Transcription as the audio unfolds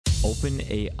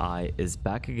OpenAI is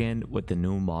back again with the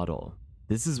new model.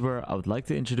 This is where I would like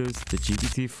to introduce the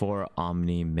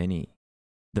GPT-4o MINI.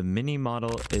 The Mini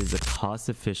model is a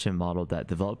cost-efficient model that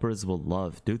developers will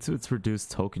love due to its reduced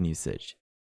token usage.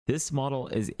 This model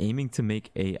is aiming to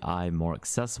make AI more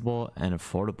accessible and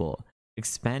affordable,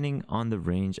 expanding on the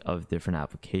range of different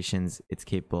applications it's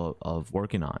capable of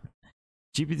working on.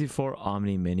 GPT-4o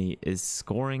MINI is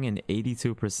scoring an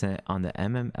 82% on the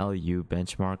MMLU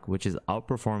benchmark, which is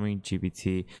outperforming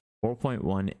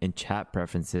GPT-4.1 in chat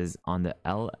preferences on the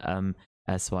LMSYS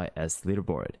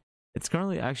leaderboard. It's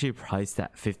currently actually priced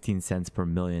at 15 cents per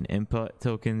million input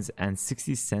tokens and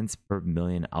 60 cents per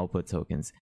million output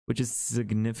tokens, which is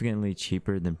significantly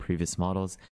cheaper than previous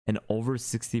models and over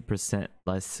 60%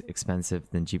 less expensive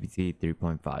than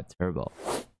GPT-3.5 Turbo.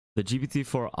 The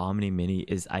GPT-4o MINI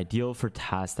is ideal for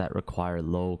tasks that require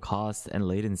low cost and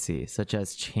latency, such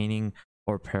as chaining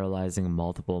or parallelizing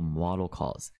multiple model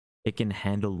calls. It can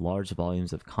handle large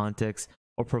volumes of context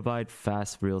or provide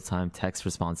fast real-time text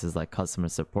responses like customer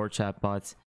support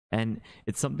chatbots, and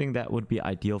it's something that would be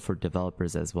ideal for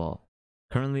developers as well.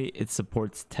 Currently, it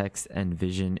supports text and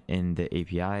vision in the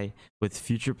API, with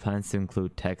future plans to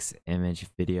include text, image,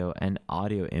 video, and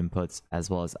audio inputs as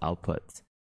well as outputs.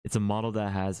 It's a model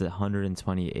that has a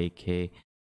 128K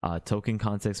token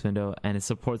context window, and it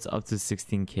supports up to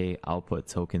 16K output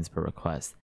tokens per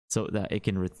request, so that it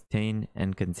can retain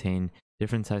and contain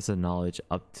different types of knowledge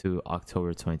up to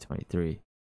October 2023.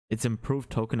 Its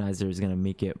improved tokenizer is going to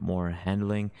make it more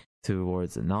handling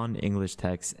towards non-English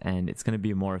text, and it's going to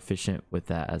be more efficient with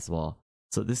that as well.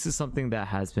 So this is something that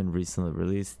has been recently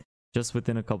released just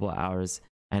within a couple of hours,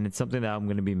 and it's something that I'm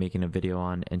going to be making a video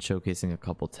on and showcasing a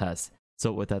couple tests.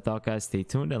 So with that thought, guys, stay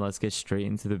tuned and let's get straight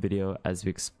into the video as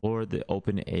we explore the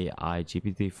OpenAI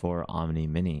GPT-4o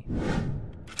MINI.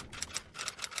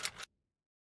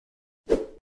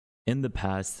 In the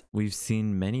past, we've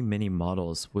seen many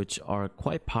models which are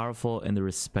quite powerful in their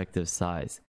respective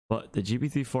size, but the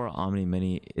GPT-4o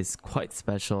MINI is quite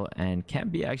special and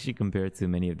can't be actually compared to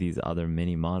many of these other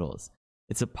mini models.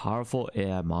 It's a powerful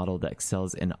AI model that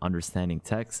excels in understanding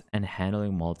text and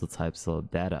handling multiple types of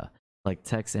data, like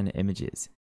text and images.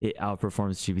 It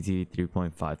outperforms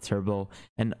GPT-3.5 Turbo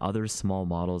and other small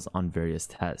models on various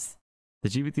tests. The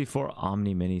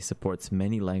GPT-4o MINI supports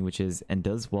many languages and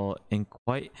does well in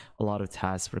quite a lot of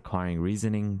tasks requiring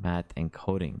reasoning, math, and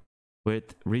coding.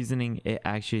 With reasoning, it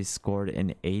actually scored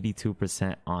an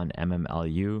 82% on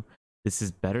MMLU. This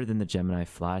is better than the Gemini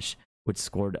Flash, which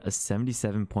scored a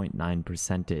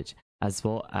 77.9%, as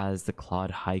well as the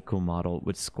Claude Haiku model,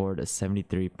 which scored a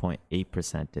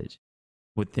 73.8%.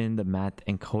 Within the math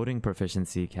and coding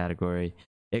proficiency category,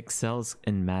 it excels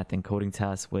in math and coding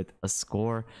tasks with a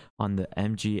score on the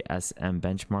MGSM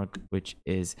benchmark, which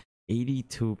is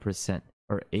 82%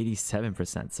 or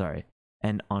 87%, sorry.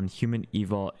 And on Human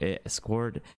Eval, it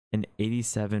scored an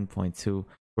 87.2,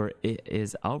 where it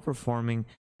is outperforming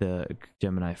the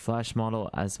Gemini Flash model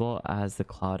as well as the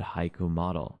Claude Haiku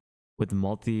model. With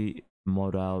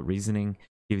multimodal reasoning,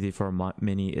 GPT-4o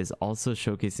MINI is also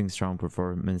showcasing strong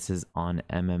performances on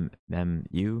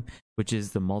MMLU, which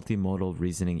is the multimodal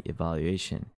reasoning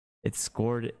evaluation. It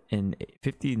scored in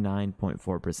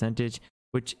 59.4%,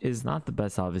 which is not the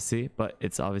best obviously, but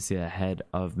it's obviously ahead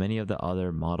of many of the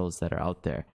other models that are out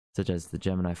there, such as the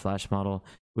Gemini Flash model,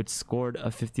 which scored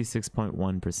a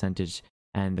 56.1%,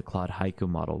 and the Claude Haiku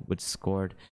model, which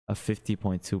scored a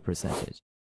 50.2%.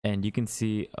 And you can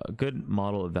see a good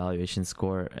model evaluation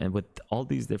score, and with all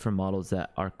these different models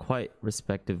that are quite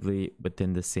respectively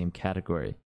within the same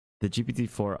category. The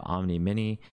GPT-4o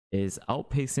MINI is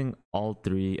outpacing all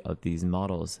three of these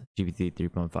models: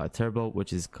 GPT-3.5 Turbo,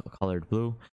 which is colored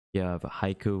blue, you have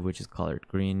Haiku, which is colored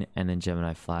green, and then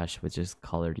Gemini Flash, which is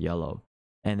colored yellow.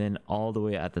 And then all the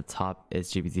way at the top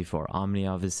is GPT-4o MINI,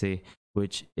 obviously,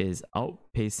 which is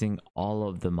outpacing all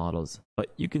of the models. But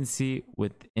you can see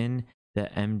within the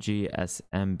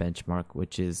MGSM benchmark,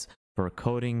 which is for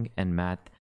coding and math,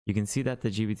 you can see that the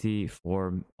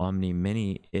GPT-4o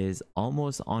MINI is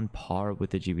almost on par with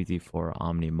the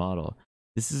GPT-4o MINI model.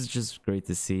 This is just great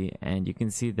to see, and you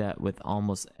can see that with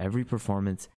almost every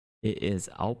performance, it is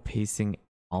outpacing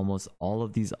almost all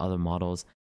of these other models.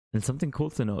 And something cool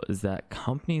to note is that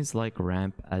companies like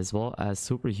Ramp as well as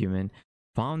Superhuman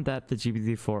found that the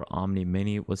GPT-4o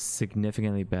MINI was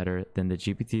significantly better than the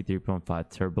GPT-3.5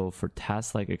 Turbo for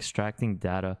tasks like extracting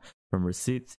data from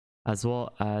receipts, as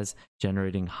well as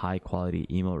generating high-quality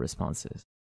email responses.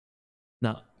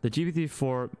 Now, the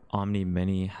GPT-4o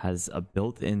MINI has a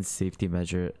built-in safety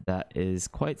measure that is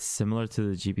quite similar to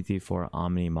the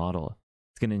GPT-4o MINI model.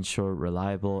 It's going to ensure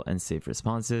reliable and safe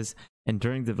responses, and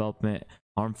during development,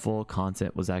 Harmful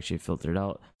content was actually filtered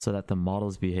out so that the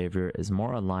model's behavior is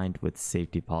more aligned with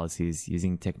safety policies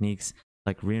using techniques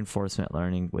like reinforcement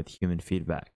learning with human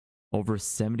feedback. Over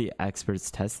 70 experts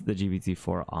tested the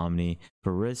GPT-4 Omni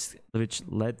for risk, which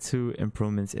led to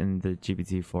improvements in the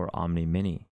GPT-4 Omni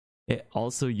Mini. It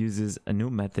also uses a new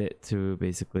method to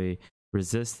basically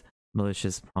resist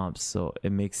malicious prompts, so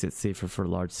it makes it safer for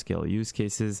large-scale use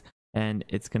cases, and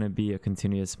it's going to be a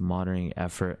continuous monitoring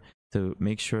effort to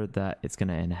make sure that it's going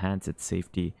to enhance its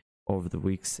safety over the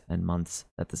weeks and months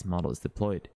that this model is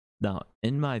deployed. Now,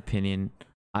 in my opinion,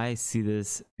 I see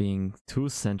this being too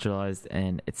centralized,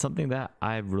 and it's something that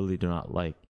I really do not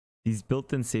like. These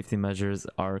built-in safety measures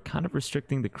are kind of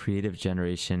restricting the creative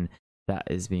generation that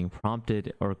is being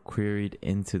prompted or queried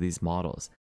into these models.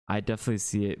 I definitely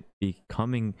see it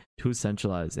becoming too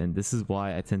centralized, and this is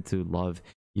why I tend to love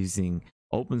using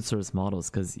open source models,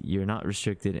 because you're not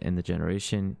restricted in the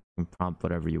generation. You can prompt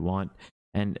whatever you want,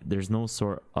 and there's no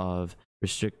sort of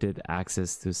restricted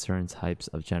access to certain types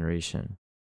of generation.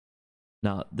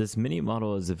 Now, this mini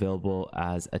model is available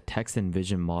as a text and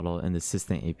vision model in the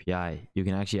Assistant API. You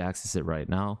can actually access it right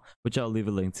now, which I'll leave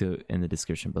a link to in the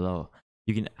description below.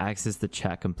 You can access the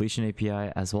chat completion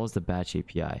API as well as the batch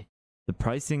API. The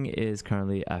pricing is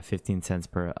currently at 15 cents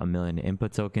per a million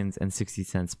input tokens and 60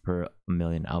 cents per a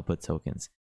million output tokens,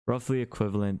 roughly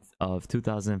equivalent of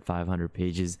 2,500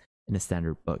 pages in a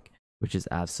standard book, which is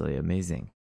absolutely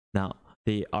amazing. Now,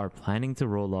 they are planning to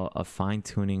roll out a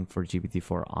fine-tuning for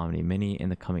GPT-4 Omni Mini in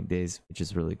the coming days, which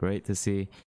is really great to see.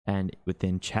 And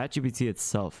within ChatGPT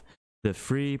itself, the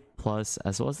free, plus,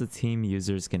 as well as the team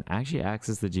users can actually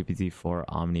access the GPT-4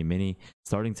 Omni Mini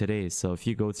starting today. So if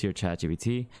you go to your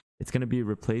ChatGPT, it's going to be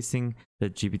replacing the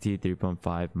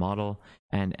GPT-3.5 model,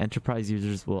 and enterprise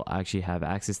users will actually have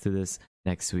access to this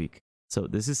next week. So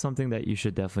this is something that you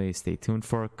should definitely stay tuned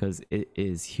for, because it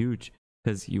is huge,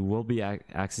 because you will be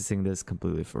accessing this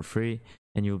completely for free,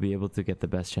 and you'll be able to get the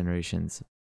best generations.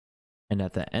 And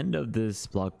at the end of this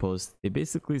blog post, they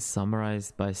basically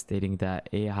summarized by stating that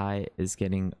AI is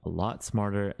getting a lot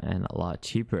smarter and a lot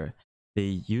cheaper.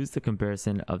 They used the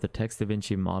comparison of the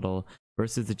TextDaVinci model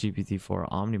versus the GPT-4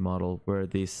 Omni model, where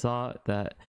they saw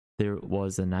that there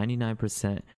was a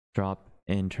 99% drop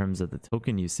in terms of the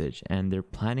token usage, and they're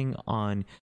planning on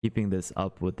keeping this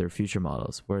up with their future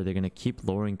models, where they're going to keep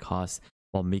lowering costs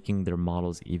while making their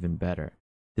models even better.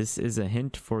 This is a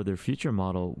hint for their future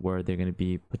model, where they're going to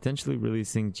be potentially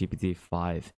releasing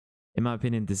GPT-5. In my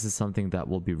opinion, this is something that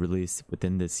will be released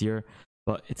within this year,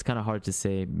 but it's kind of hard to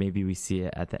say. Maybe we see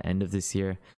it at the end of this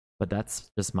year, but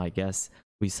that's just my guess.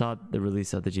 We saw the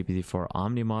release of the GPT-4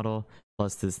 Omni model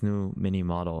plus this new mini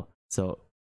model, so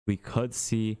we could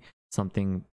see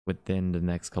something within the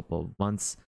next couple of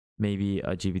months, maybe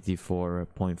a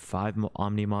GPT-4.5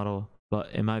 Omni model.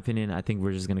 But in my opinion, I think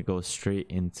we're just going to go straight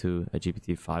into a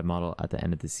GPT-5 model at the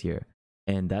end of this year.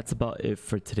 And that's about it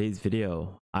for today's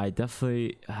video. I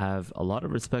definitely have a lot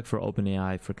of respect for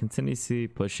OpenAI for continuously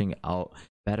pushing out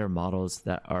better models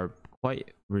that are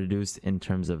quite reduced in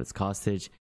terms of its costage.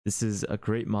 This is a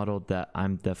great model that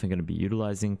I'm definitely going to be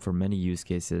utilizing for many use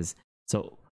cases.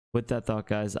 So with that thought,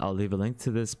 guys, I'll leave a link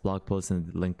to this blog post and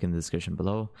the link in the description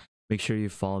below. Make sure you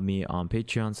follow me on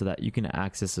Patreon so that you can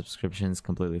access subscriptions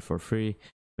completely for free.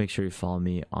 Make sure you follow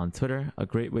me on Twitter, a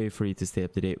great way for you to stay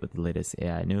up to date with the latest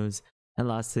AI news. And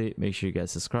lastly, make sure you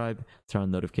guys subscribe, turn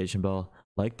on the notification bell,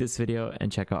 like this video,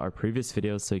 and check out our previous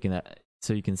videos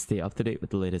so you can stay up to date with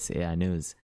the latest AI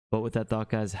news. But with that thought,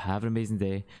 guys, have an amazing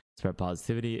day, spread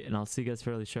positivity, and I'll see you guys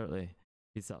fairly shortly.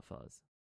 Peace out, fellas.